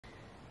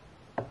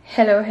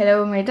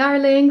Hello my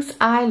darlings.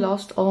 I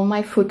lost all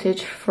my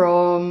footage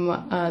from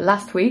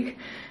last week,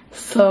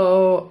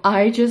 so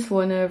I just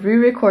want to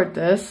re-record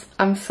this.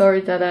 I'm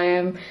sorry that I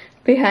am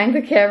behind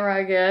the camera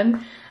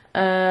again.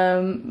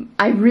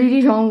 I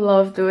really don't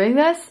love doing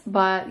this,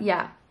 but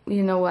yeah,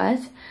 you know what?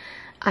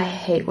 I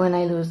hate when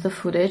I lose the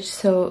footage,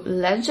 so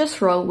let's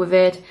just roll with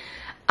it.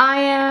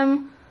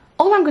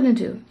 All I'm gonna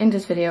do in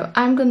this video,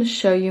 I'm gonna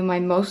show you my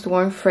most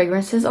worn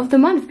fragrances of the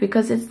month,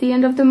 because it's the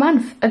end of the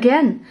month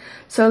again.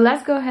 So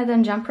let's go ahead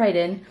and jump right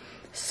in.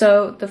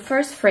 So the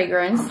first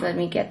fragrance, let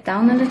me get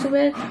down a little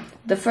bit.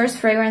 The first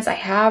fragrance I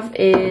have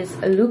is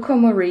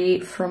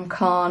Lukomorie from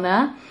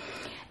Carner.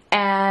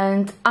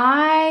 And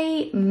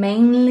I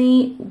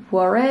mainly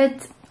wore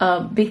it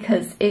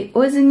because it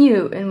was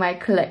new in my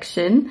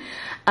collection.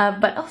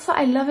 But also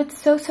I love it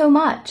so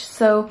much.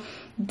 So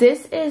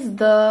this is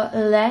the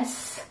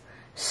less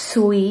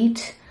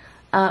sweet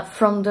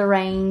from the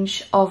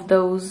range of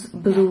those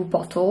blue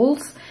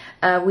bottles.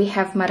 We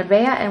have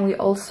Marbella and we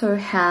also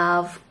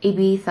have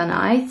Ibiza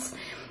Nights,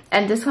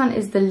 and this one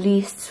is the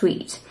least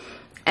sweet,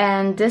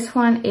 and this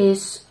one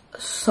is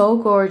so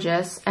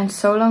gorgeous and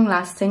so long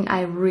lasting.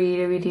 I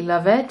really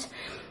love it.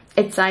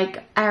 It's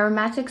like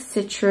aromatic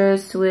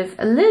citrus with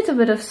a little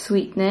bit of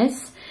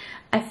sweetness.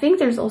 I think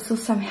there's also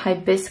some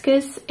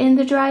hibiscus in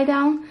the dry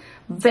down.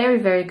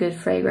 Very good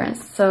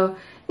fragrance. So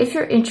if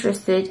you're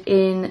interested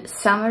in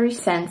summery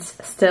scents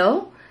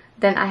still,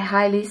 then I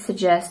highly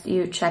suggest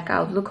you check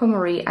out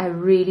Lukomorie. I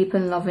really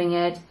been loving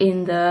it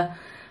in the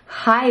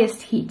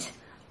highest heat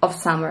of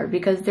summer,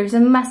 because there's a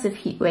massive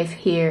heat wave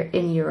here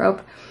in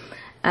Europe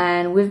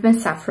and we've been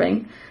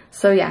suffering.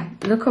 So yeah,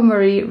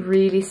 Lukomorie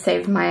really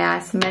saved my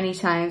ass many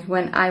times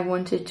when I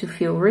wanted to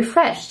feel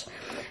refreshed.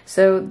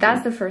 So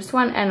that's the first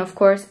one. And of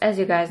course, as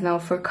you guys know,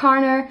 for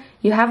Carner,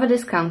 you have a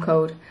discount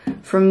code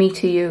from me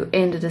to you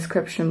in the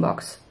description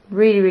box.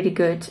 Really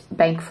good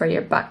bang for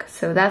your buck.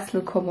 So that's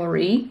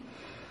Lukomorie.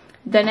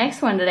 The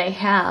next one that I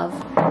have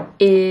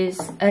is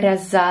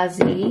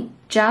Rasasi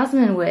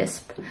Jasmine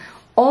Wisp,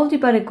 oldie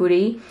but a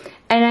goodie.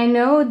 And I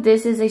know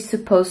this is a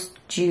supposed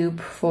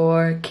dupe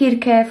for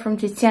Kirke from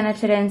Tiziana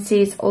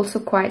Terenzi. It's also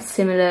quite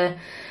similar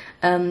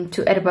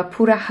to Erba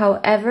Pura.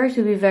 However,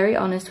 to be very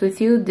honest with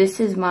you,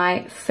 this is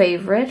my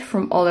favorite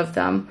from all of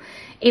them.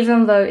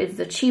 Even though it's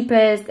the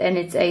cheapest and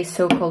it's a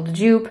so-called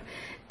dupe,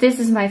 this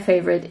is my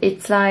favorite.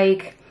 It's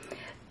like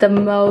the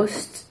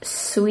most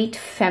sweet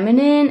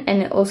feminine,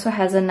 and it also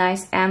has a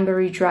nice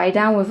ambery dry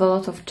down with a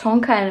lot of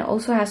tonka, and it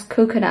also has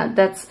coconut.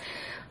 That's,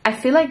 I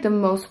feel like, the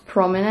most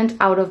prominent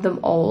out of them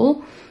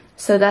all.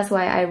 So that's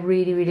why I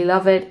really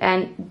love it.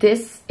 And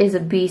this is a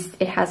beast.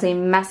 It has a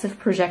massive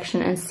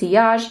projection and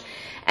sillage,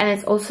 and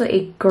it's also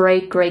a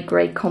great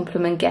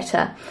compliment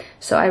getter.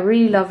 So I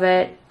really love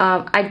it.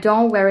 I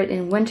don't wear it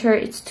in winter.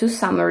 It's too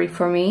summery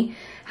for me.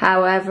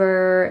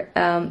 However,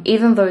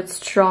 even though it's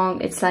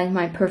strong, it's like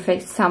my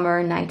perfect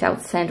summer night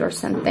out scent or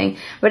something.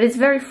 But it's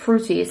very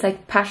fruity. It's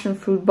like passion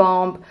fruit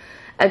bomb,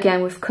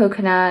 again with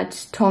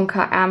coconut,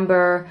 tonka,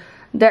 amber.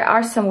 There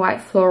are some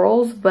white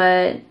florals,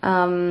 but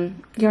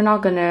you're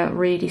not gonna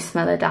really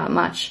smell it that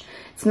much.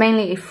 It's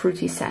mainly a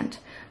fruity scent,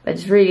 but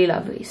it's really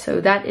lovely. So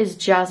that is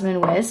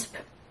Jasmine Wisp.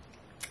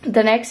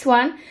 The next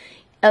one,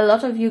 a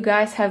lot of you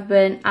guys have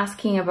been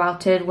asking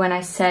about it when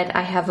I said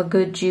I have a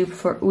good dupe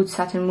for Oud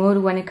Satin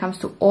Mood when it comes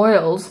to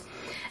oils.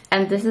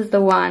 And this is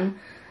the one.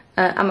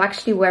 I'm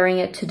actually wearing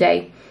it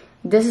today.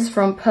 This is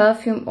from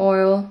Perfume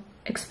Oil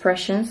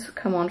Expressions.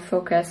 Come on,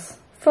 focus.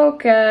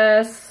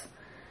 Focus!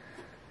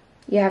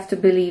 You have to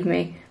believe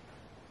me.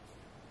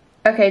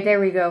 Okay,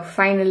 there we go.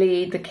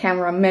 Finally, the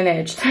camera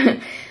managed.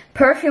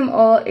 Perfume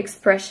Oil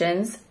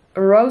Expressions,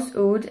 Rose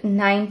Oud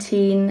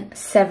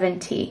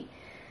 1970.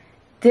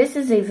 This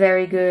is a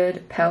very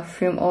good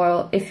perfume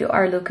oil if you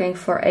are looking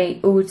for a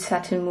Oud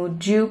Satin Mood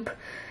dupe.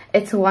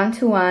 It's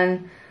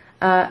 1-to-1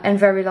 and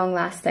very long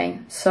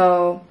lasting.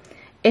 So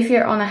if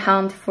you're on a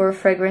hunt for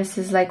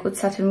fragrances like Oud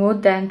Satin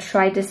Mood, then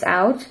try this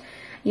out.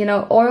 You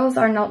know, oils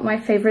are not my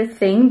favorite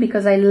thing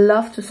because I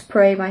love to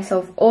spray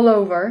myself all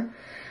over.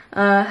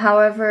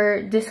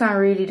 However, this one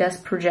really does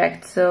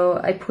project.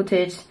 So I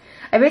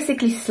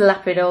basically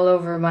slap it all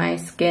over my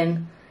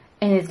skin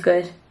and it's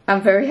good.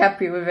 I'm very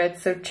happy with it,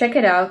 so check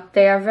it out.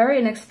 They are very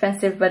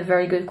inexpensive but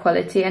very good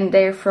quality, and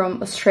they're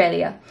from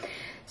Australia.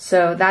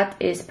 So that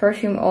is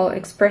Perfume Oil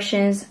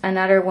Expressions,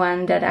 another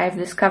one that I've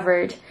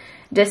discovered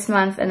this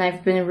month and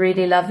I've been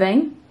really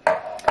loving.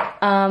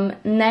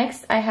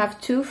 Next, I have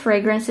two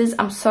fragrances.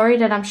 I'm sorry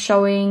that I'm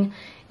showing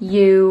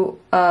you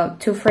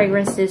two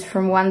fragrances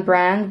from one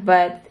brand,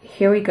 but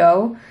here we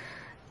go.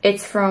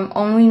 It's from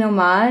only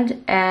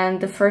Nomade, and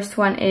the first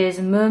one is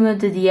Murmure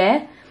de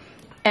Dieux,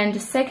 and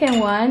the second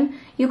one,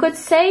 you could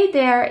say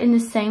they're in the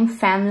same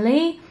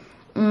family.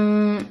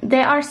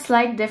 There are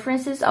slight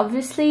differences,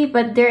 obviously,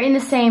 but they're in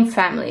the same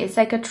family. It's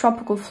like a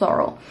tropical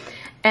floral.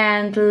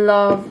 And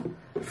Love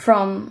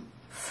from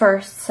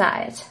First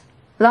Sight.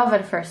 Love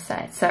at First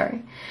Sight,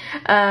 sorry.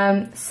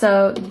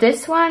 So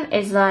this one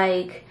is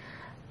like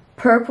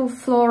purple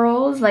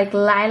florals, like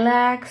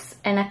lilacs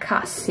and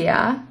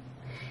acacia.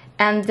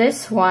 And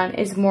this one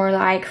is more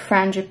like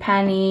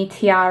frangipani,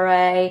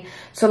 tiare,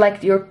 so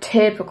like your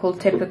typical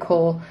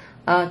tropical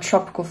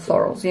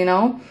florals, you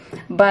know.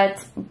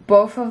 But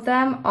both of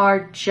them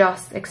are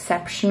just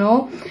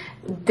exceptional.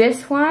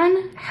 This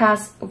one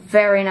has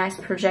very nice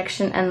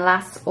projection and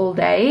lasts all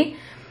day,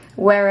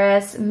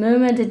 whereas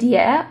Murmure de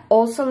Dieux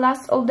also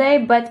lasts all day,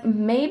 but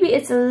maybe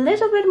it's a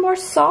little bit more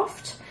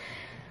soft.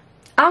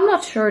 I'm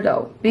not sure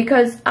though,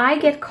 because I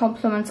get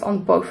compliments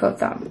on both of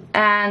them,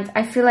 and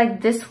I feel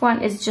like this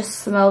one is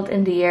just smelled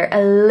in the air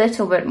a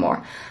little bit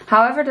more.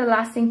 However, the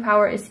lasting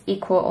power is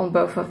equal on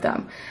both of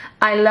them.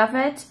 I love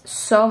it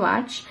so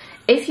much.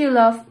 If you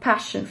love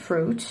passion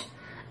fruit,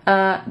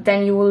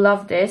 then you will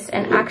love this.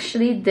 And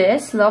actually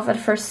this, Love at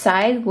First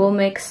Sight, will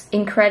mix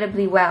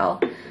incredibly well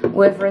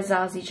with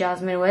Rasasi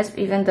Jasmine Wisp.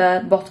 Even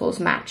the bottles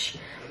match.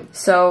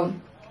 So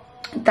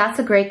that's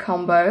a great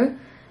combo.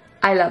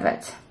 I love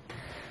it.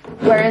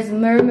 Whereas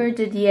Murmure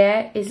de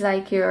Dieux is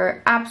like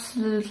your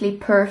absolutely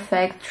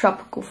perfect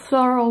tropical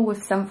floral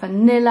with some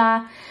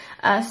vanilla.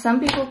 Some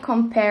people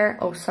compare...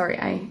 Oh, sorry,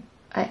 I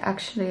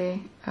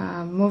actually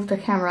moved the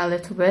camera a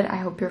little bit. I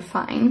hope you're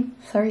fine.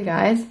 Sorry,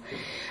 guys.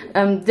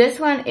 This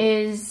one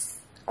is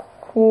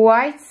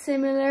quite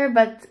similar,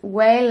 but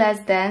way less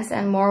dense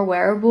and more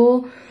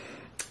wearable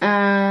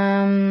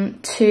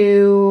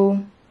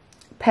to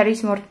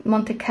Paris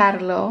Monte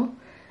Carlo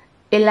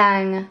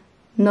Elang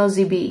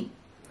Nozibi.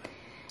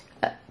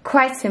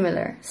 Quite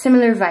similar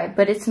vibe,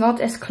 but it's not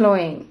as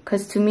cloying,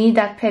 because to me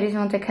that Paris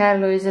Monte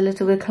Carlo is a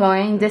little bit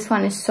cloying. This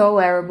one is so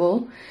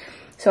wearable,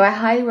 so I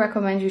highly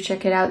recommend you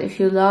check it out if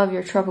you love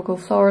your tropical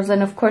florals.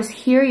 And of course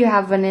here you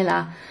have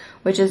vanilla,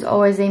 which is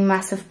always a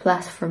massive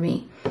plus for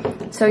me.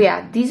 So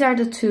yeah, these are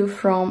the two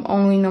from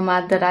Nuit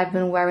Nomade that I've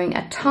been wearing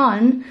a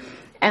ton.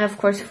 And of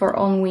course for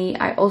Nuit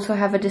I also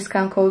have a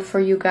discount code for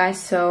you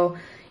guys, so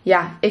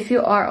yeah, if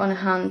you are on a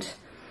hunt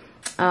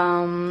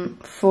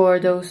for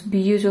those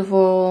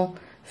beautiful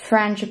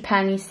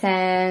frangipani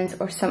scents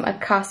or some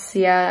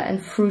acacia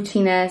and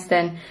fruitiness,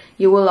 then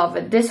you will love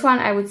it. This one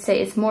I would say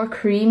is more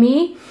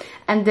creamy,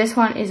 and this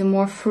one is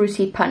more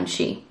fruity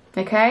punchy.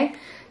 Okay,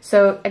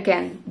 so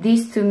again,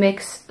 these two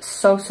mix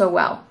so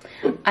well.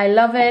 I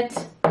love it,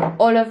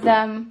 all of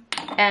them,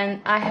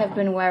 and I have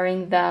been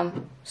wearing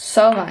them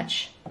so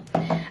much.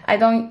 I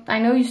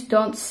know you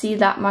don't see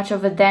that much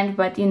of a dent,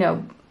 but you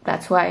know,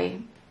 that's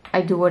why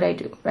I do what I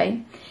do,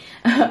 right?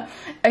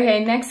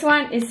 Okay, next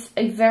one is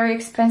a very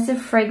expensive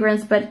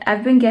fragrance, but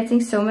I've been getting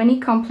so many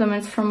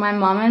compliments from my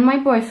mom and my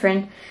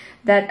boyfriend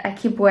that I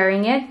keep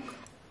wearing it.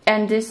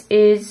 And this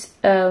is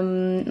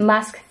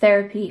Mask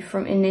Therapy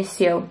from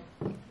Initio.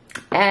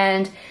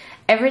 And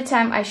every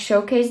time I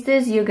showcase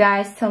this, you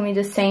guys tell me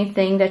the same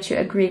thing, that you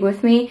agree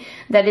with me,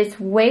 that it's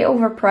way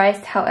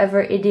overpriced.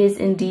 However, it is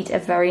indeed a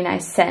very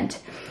nice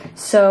scent.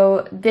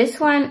 So this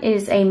one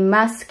is a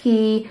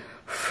musky,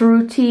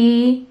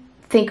 fruity,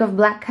 think of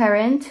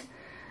blackcurrant,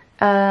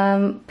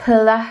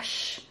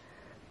 plush,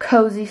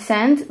 cozy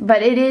scent,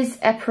 but it is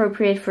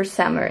appropriate for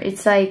summer.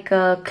 It's like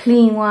a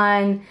clean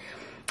one,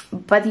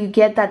 but you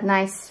get that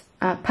nice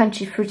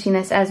punchy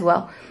fruitiness as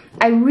well.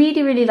 I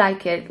really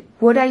like it.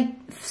 What I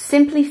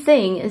simply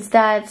think is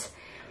that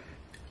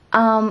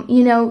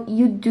you know,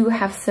 you do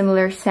have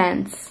similar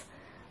scents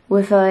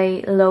with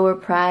a lower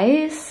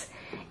price.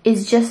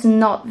 It's just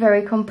not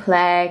very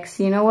complex,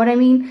 you know what I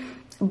mean?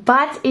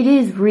 But it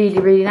is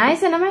really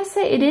nice, and I must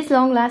say it is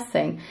long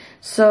lasting.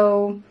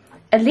 So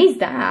at least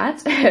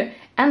that.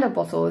 And the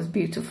bottle is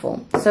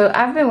beautiful. So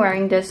I've been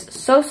wearing this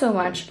so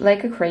much,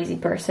 like a crazy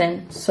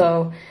person.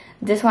 So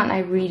this one I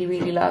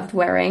really loved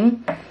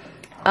wearing.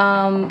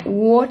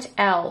 What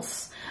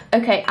else?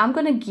 Okay, I'm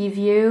gonna give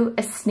you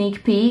a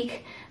sneak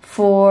peek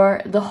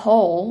for the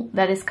haul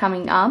that is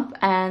coming up,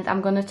 and I'm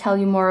gonna tell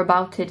you more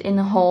about it in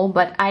the haul,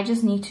 but I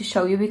just need to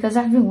show you because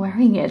I've been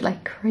wearing it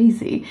like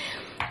crazy.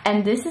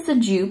 And this is a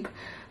dupe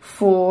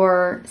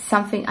for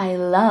something I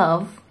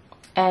love,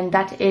 and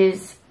that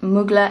is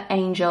Mugler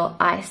Angel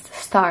Iced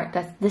Star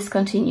that's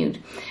discontinued.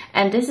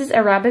 And this is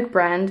Arabic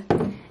brand.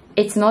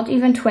 It's not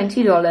even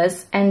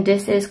 $20, and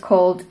this is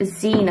called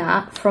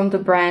Zeena from the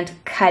brand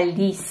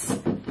Khalis.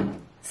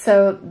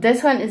 So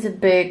this one is a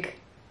big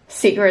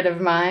secret of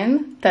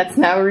mine that's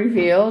now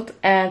revealed,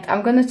 and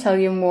I'm gonna tell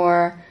you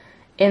more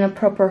in a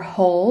proper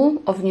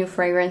haul of new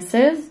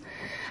fragrances.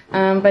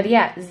 But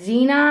yeah,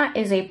 Zeena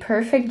is a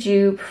perfect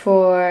dupe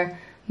for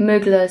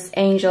Mugler's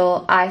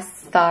Angel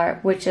Iced Star,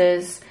 which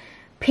is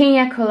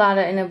pina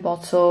colada in a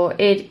bottle.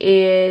 It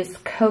is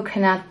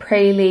coconut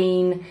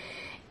praline.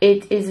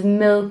 It is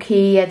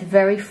milky yet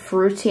very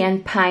fruity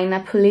and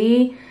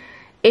pineapple-y.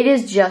 It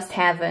is just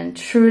heaven,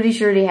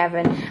 truly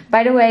heaven.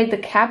 By the way, the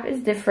cap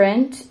is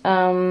different.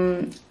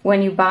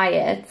 When you buy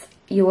it,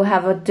 you will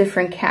have a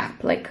different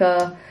cap, like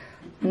a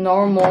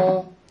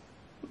normal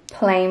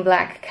plain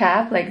black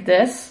cap like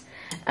this.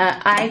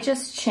 I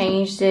just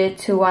changed it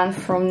to one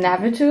from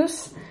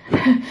Navitus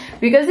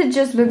because it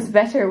just looks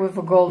better with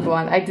a gold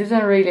one. I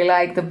didn't really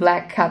like the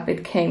black cap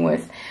it came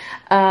with.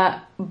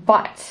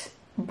 But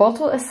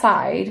bottle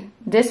aside,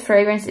 this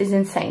fragrance is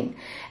insane.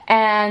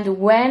 And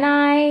when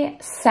I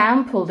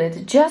sampled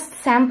it, just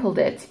sampled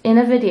it in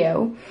a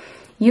video,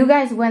 you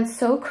guys went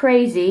so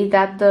crazy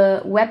that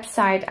the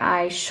website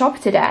I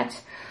shopped it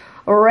at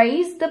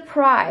raised the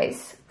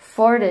price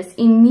for this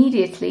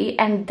immediately,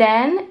 and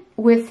then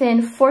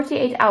within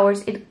 48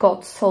 hours it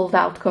got sold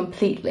out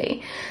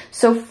completely.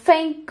 So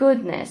thank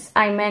goodness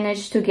I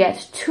managed to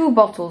get 2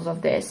 bottles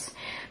of this,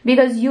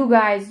 because you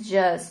guys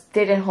just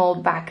didn't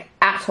hold back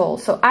at all.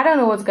 So I don't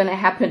know what's gonna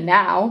happen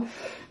now.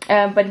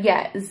 But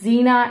yeah,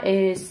 Zeena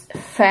is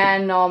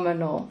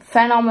phenomenal.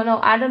 Phenomenal.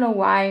 I don't know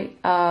why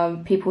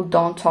people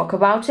don't talk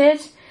about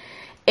it.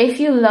 If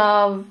you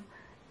love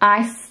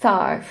Ice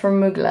Star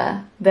from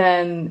Mugler,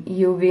 then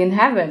you'll be in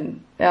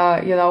heaven.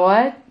 You know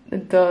what?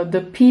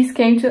 The peace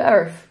came to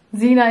earth.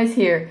 Zeena is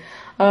here.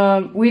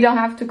 We don't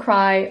have to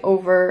cry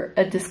over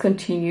a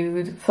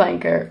discontinued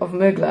flanker of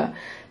Mugler.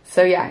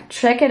 So yeah,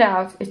 check it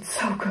out. It's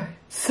so good.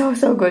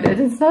 So good. And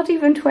it's not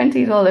even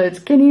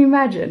 $20. Can you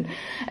imagine?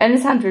 And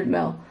it's 100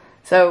 ml.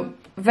 So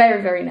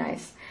very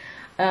nice.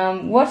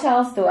 What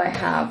else do I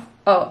have?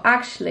 Oh,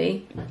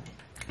 actually,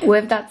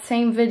 with that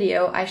same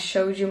video, I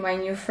showed you my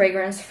new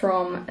fragrance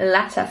from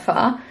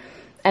Lattafa,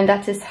 and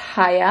that is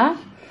Haya.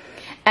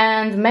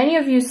 And many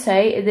of you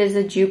say it is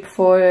a dupe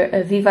for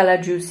Viva la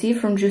Juicy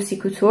from Juicy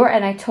Couture,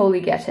 and I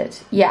totally get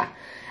it. Yeah,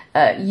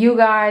 you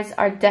guys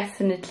are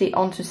definitely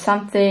onto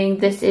something.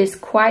 This is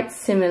quite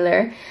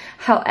similar.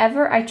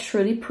 However, I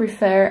truly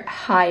prefer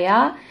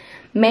Haya,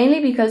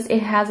 mainly because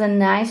it has a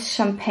nice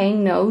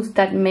champagne note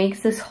that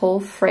makes this whole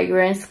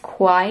fragrance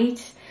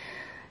quite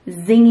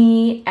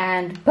zingy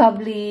and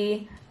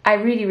bubbly. I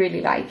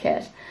really like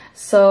it.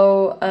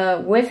 So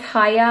with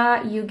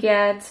Haya you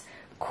get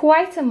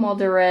quite a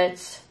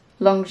moderate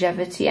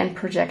longevity and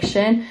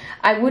projection.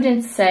 I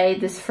wouldn't say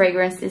this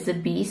fragrance is a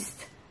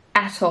beast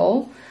at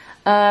all,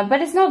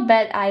 but it's not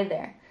bad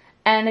either.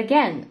 And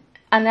again,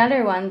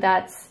 another one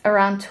that's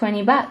around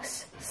 20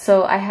 bucks.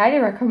 So I highly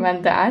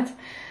recommend that.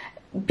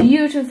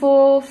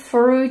 Beautiful,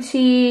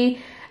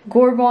 fruity,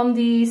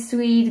 gourmandy,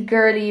 sweet,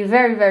 girly,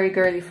 very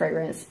girly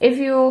fragrance. If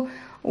you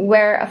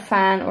were a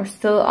fan or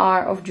still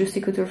are of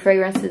Juicy Couture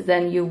fragrances,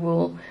 then you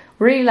will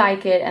really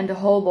like it. And the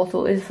whole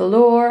bottle is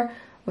velour,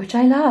 which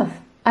I love.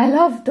 I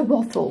love the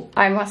bottle,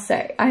 I must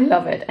say. I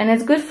love it. And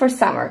it's good for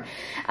summer.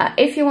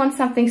 If you want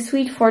something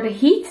sweet for the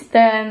heat,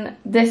 then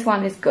this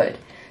one is good.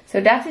 So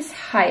that is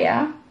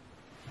Haya.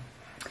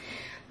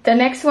 The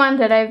next one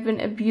that I've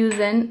been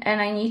abusing and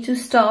I need to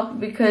stop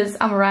because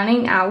I'm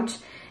running out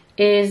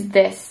is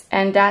this.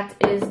 And that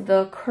is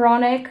the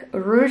Chronic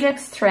Rouge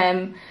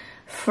Extreme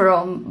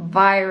from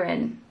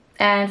Byron.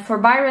 And for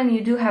Byron,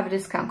 you do have a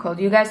discount code.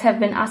 You guys have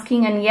been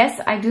asking, and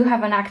yes, I do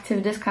have an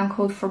active discount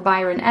code for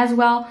Byron as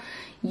well.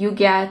 You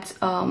get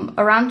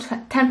around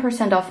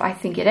 10% off, I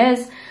think it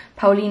is,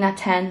 Paulina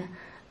 10,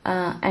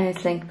 and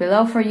it's linked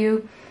below for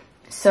you.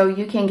 So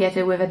you can get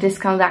it with a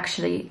discount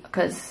actually,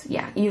 because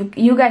yeah,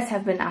 you guys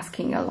have been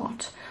asking a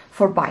lot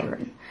for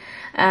Byron.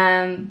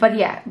 But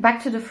yeah,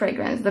 back to the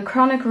fragrance. The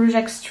Chronic Rouge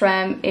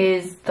Extreme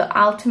is the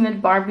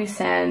ultimate Barbie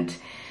scent.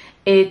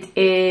 It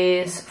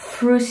is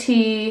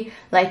fruity,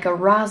 like a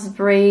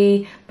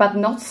raspberry, but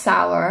not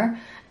sour.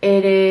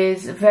 It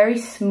is very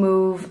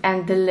smooth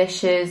and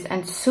delicious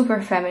and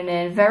super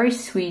feminine, very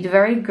sweet,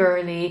 very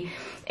girly.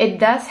 It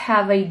does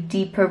have a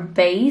deeper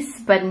base,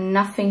 but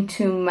nothing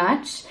too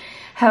much.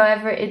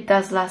 However, it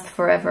does last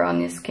forever on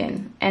your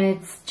skin, and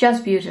it's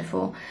just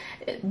beautiful.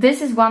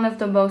 This is one of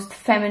the most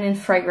feminine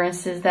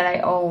fragrances that I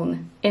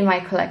own in my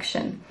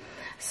collection.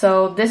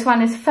 So this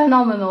one is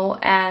phenomenal,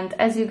 and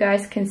as you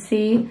guys can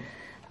see,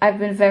 I've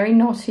been very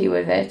naughty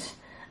with it.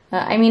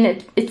 I mean,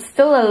 it's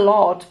still a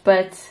lot,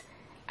 but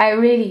I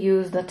really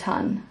used a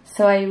ton.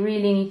 So I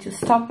really need to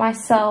stop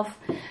myself.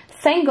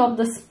 Thank God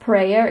the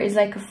sprayer is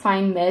like a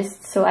fine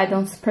mist, so I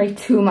don't spray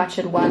too much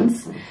at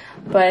once.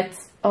 But,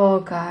 oh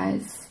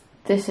guys,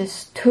 this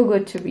is too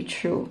good to be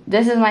true.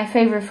 This is my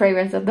favorite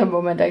fragrance at the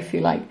moment, I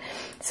feel like.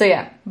 So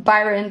yeah,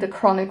 Byron, the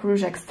Chronic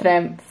Rouge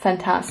Extreme,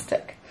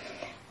 fantastic.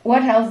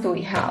 What else do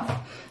we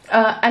have?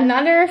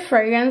 Another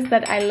fragrance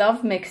that I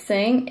love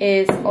mixing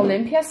is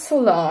Olympea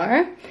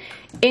Solar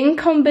in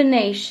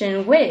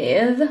combination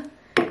with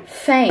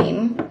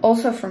Fame,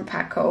 also from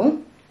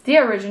Paco, the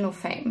original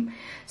Fame.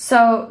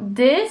 So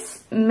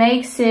this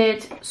makes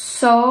it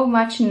so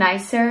much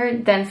nicer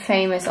than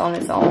Fame is on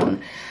its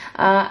own.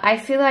 I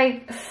feel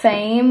like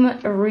Fame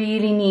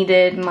really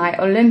needed my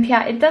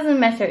Olympea. It doesn't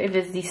matter if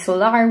it's the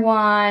Solar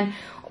one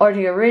or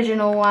the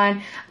original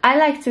one. I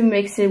like to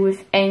mix it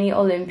with any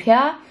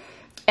Olympea.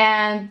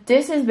 And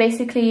this is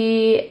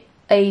basically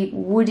a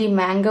woody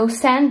mango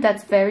scent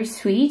that's very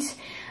sweet,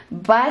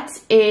 but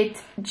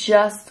it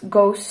just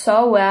goes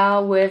so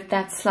well with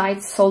that slight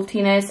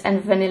saltiness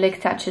and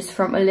vanillic touches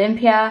from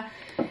Olympea.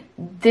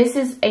 This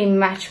is a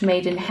match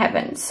made in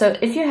heaven. So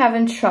if you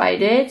haven't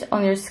tried it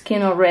on your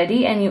skin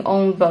already and you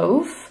own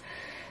both,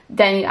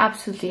 then you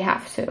absolutely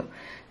have to.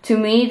 To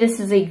me,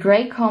 this is a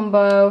great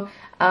combo.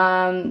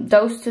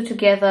 Those two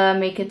together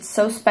make it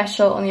so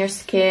special on your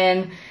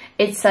skin.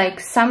 It's like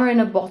summer in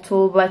a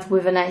bottle, but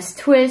with a nice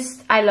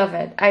twist. I love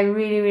it. I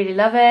really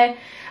love it.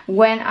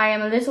 When I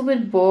am a little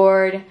bit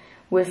bored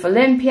with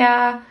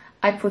Olympea,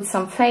 I put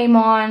some Fame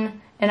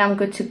on and I'm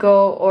good to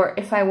go. Or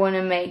if I want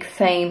to make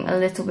Fame a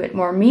little bit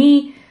more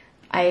me,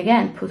 I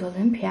again put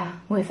Olympea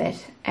with it,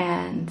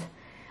 and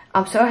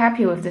I'm so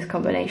happy with this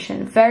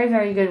combination.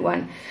 Very good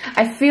one.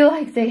 I feel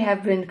like they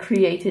have been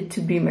created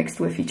to be mixed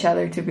with each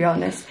other, to be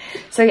honest.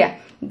 So yeah,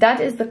 that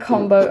is the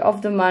combo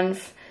of the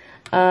month.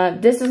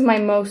 This is my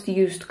most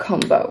used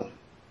combo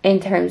in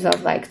terms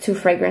of like 2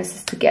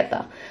 fragrances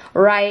together,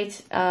 right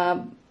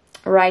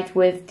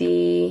with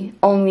the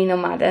Only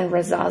Nomade and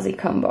Rasasi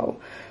combo.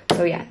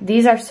 So yeah,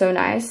 these are so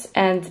nice,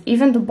 and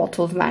even the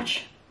bottles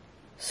match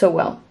so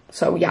well.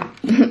 So yeah,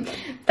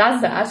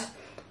 that's that.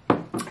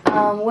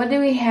 What do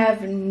we have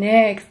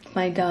next,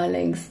 my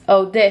darlings?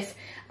 Oh, this.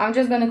 I'm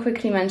just gonna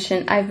quickly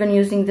mention, I've been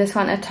using this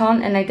one a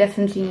ton and I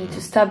definitely need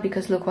to stop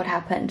because look what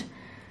happened.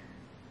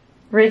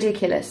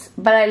 Ridiculous.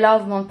 But I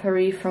love Mon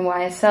Paris from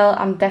YSL.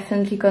 I'm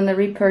definitely gonna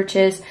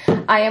repurchase.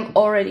 I am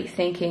already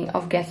thinking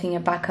of getting a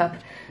backup.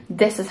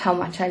 This is how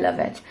much I love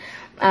it.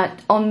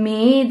 On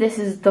me, this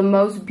is the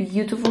most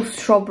beautiful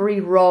strawberry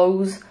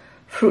rose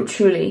fruit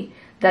truly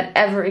that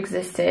ever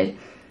existed.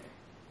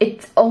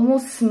 It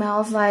almost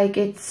smells like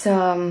it's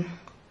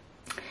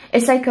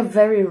like a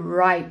very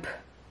ripe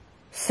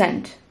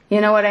scent.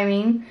 You know what I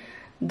mean?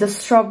 The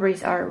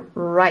strawberries are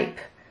ripe.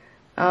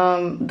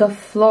 The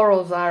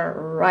florals are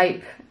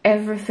ripe.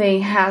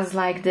 Everything has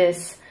like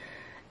this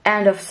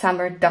end of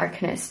summer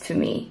darkness to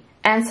me,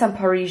 and some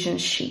Parisian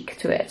chic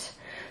to it.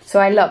 So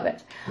I love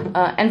it.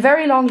 And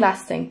very long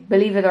lasting.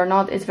 Believe it or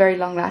not, it's very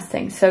long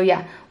lasting. So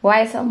yeah,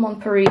 YSL Mon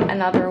Paris,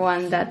 another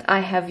one that I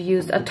have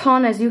used a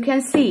ton, as you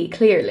can see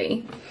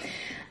clearly.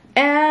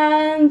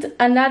 And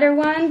another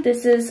one,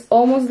 this is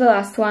almost the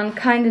last one,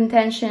 Kind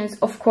Intentions.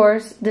 Of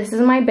course, this is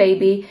my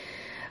baby.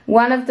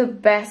 One of the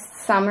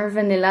best summer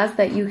vanillas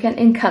that you can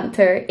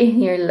encounter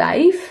in your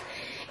life.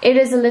 It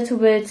is a little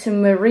bit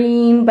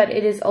marine, but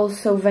it is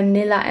also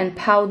vanilla and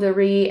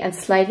powdery and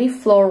slightly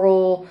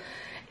floral.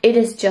 It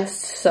is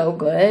just so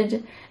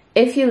good.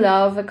 If you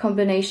love a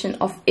combination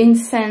of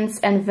incense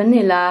and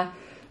vanilla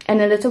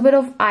and a little bit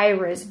of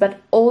iris, but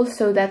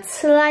also that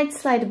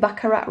slight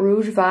Baccarat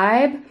Rouge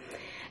vibe,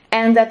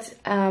 and that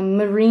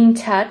marine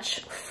touch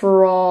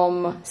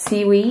from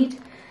seaweed,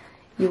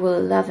 you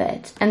will love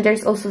it. And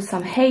there's also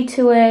some hay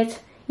to it.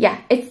 Yeah,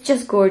 it's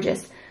just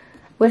gorgeous.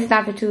 With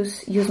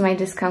Navitus, use my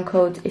discount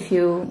code if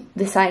you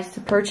decide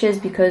to purchase,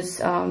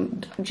 because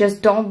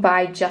just don't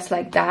buy just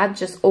like that.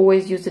 Just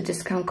always use the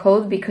discount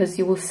code because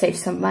you will save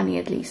some money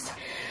at least.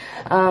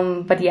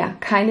 But yeah,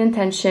 Kind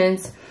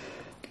Intentions.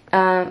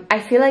 I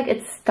feel like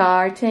it's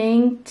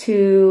starting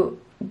to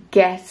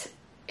get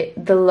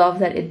the love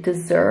that it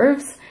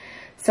deserves.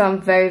 So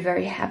I'm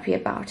very happy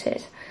about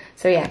it.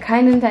 So yeah,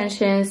 Kind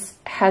Intentions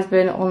has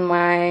been on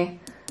my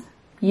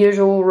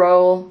usual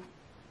roll.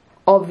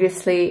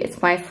 Obviously,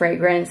 it's my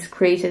fragrance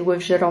created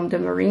with Jérôme de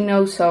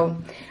Marino. So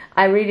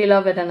I really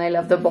love it, and I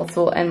love the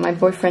bottle, and my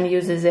boyfriend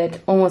uses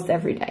it almost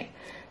every day.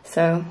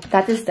 So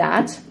that is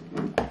that.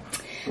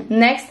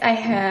 Next, I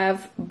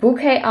have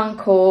Bouquet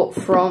Inc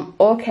from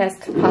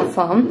Orchestre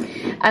Parfum,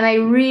 and I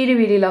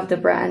really love the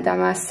brand, I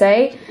must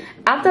say.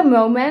 At the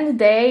moment,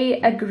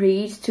 they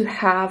agreed to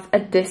have a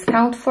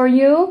discount for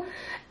you,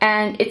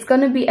 and it's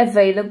going to be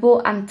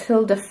available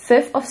until the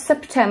 5th of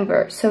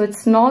September, so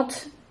it's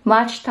not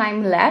much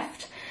time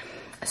left.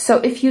 So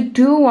if you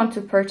do want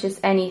to purchase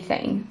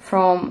anything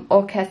from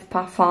Orchestre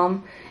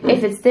Parfum,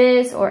 if it's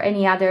this or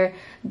any other,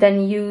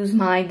 then use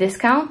my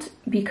discount,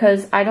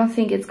 because I don't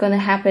think it's gonna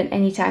happen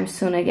anytime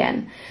soon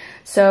again.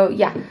 So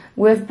yeah,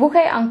 with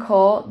Bouquet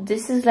Inc,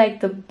 this is like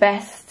the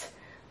best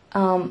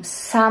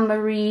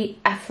summery,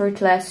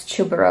 effortless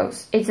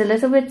tuberose. It's a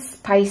little bit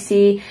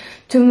spicy.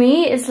 To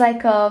me, it's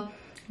like a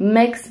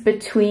mix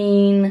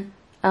between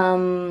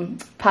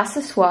Pas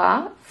Ce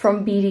Soir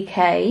from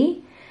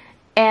BDK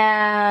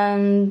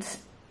and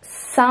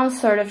some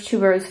sort of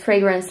tuberose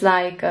fragrance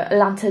like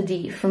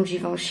L'Interdit from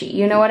Givenchy.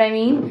 You know what I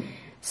mean?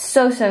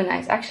 So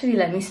nice. Actually,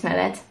 let me smell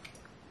it.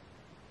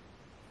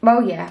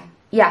 Oh yeah.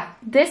 Yeah,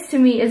 this to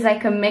me is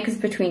like a mix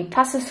between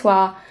Pas Ce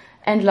Soir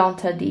and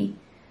L'Interdit.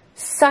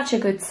 Such a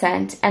good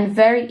scent and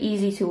very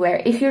easy to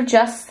wear. If you're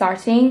just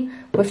starting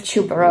with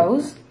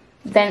tuberose,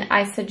 then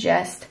I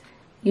suggest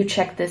you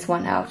check this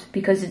one out,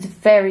 because it's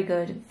very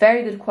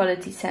good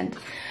quality scent.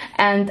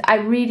 And I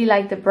really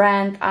like the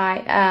brand.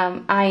 I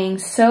am eyeing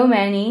so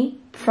many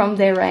from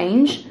their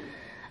range,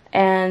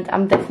 and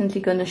I'm definitely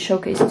gonna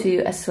showcase to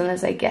you as soon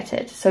as I get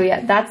it. So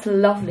yeah, that's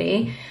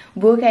lovely.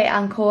 Bouquet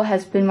Inc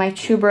has been my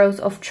tuberose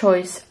of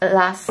choice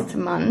last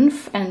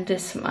month and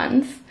this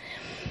month.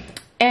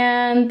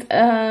 And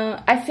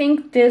I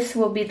think this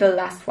will be the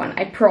last one,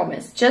 I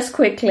promise. Just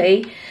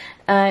quickly,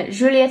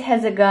 Juliette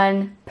Has A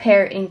Gun,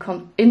 Pear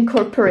Inc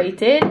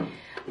Incorporated,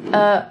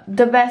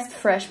 the best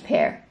fresh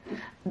pear.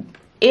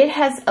 It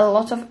has a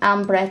lot of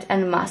ambrette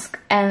and musk,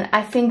 and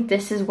I think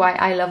this is why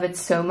I love it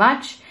so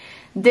much.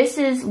 This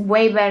is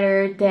way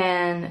better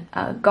than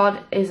God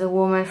is a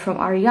Woman from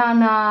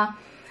Ariana.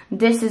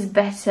 This is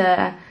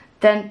better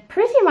than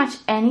pretty much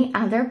any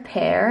other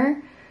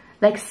Pear,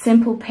 like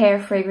simple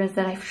Pear fragrance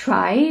that I've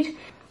tried.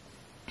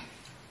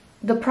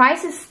 The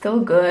price is still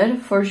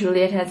good for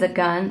Juliette Has A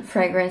Gun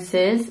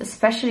fragrances,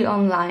 especially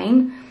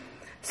online.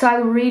 So I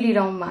really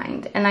don't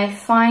mind. And I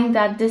find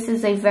that this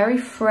is a very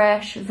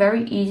fresh,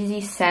 very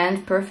easy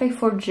scent, perfect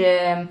for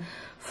gym,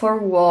 for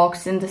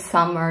walks in the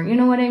summer, you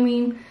know what I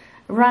mean?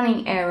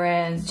 Running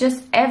errands,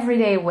 just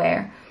everyday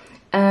wear.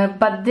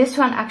 But this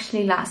one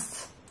actually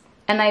lasts.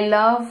 And I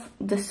love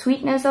the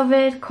sweetness of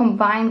it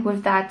combined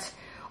with that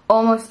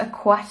almost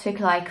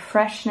aquatic-like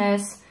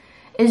freshness.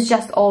 It's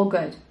just all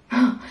good.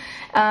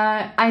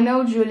 I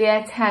know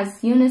Juliette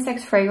has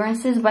unisex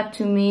fragrances, but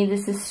to me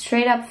this is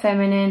straight up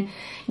feminine.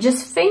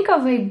 Just think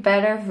of a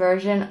better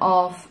version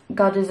of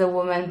God is a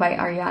Woman by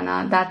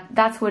Ariana.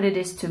 That's what it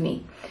is to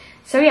me.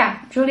 So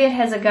yeah, Juliette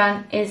Has A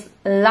Gun is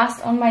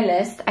last on my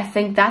list. I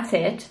think that's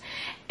it.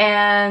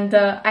 And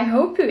I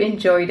hope you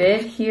enjoyed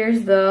it.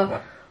 Here's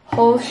the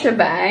whole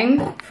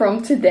shebang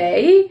from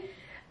today.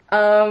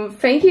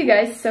 Thank you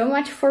guys so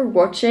much for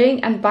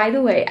watching. And by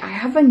the way, I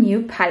have a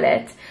new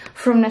palette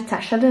from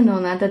Natasha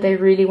Denona that I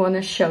really want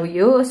to show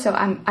you. So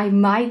I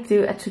might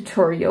do a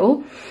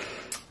tutorial.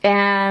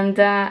 And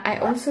I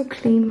also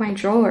cleaned my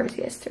drawers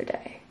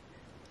yesterday.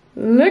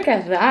 Look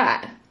at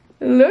that.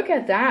 Look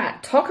at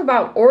that. Talk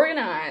about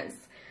organized.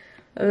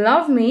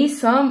 Love me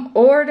some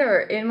order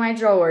in my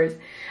drawers.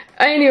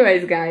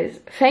 Anyways, guys,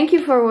 thank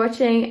you for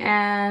watching,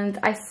 and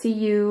I see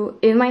you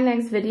in my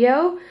next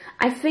video.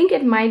 I think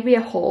it might be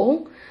a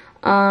haul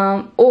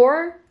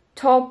or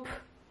top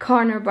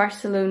Carner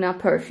Barcelona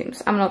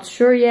perfumes. I'm not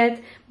sure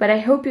yet, but I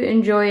hope you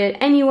enjoy it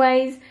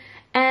anyways.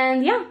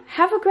 And yeah,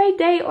 have a great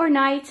day or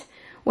night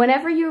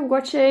whenever you're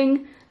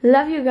watching.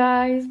 Love you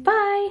guys.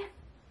 Bye.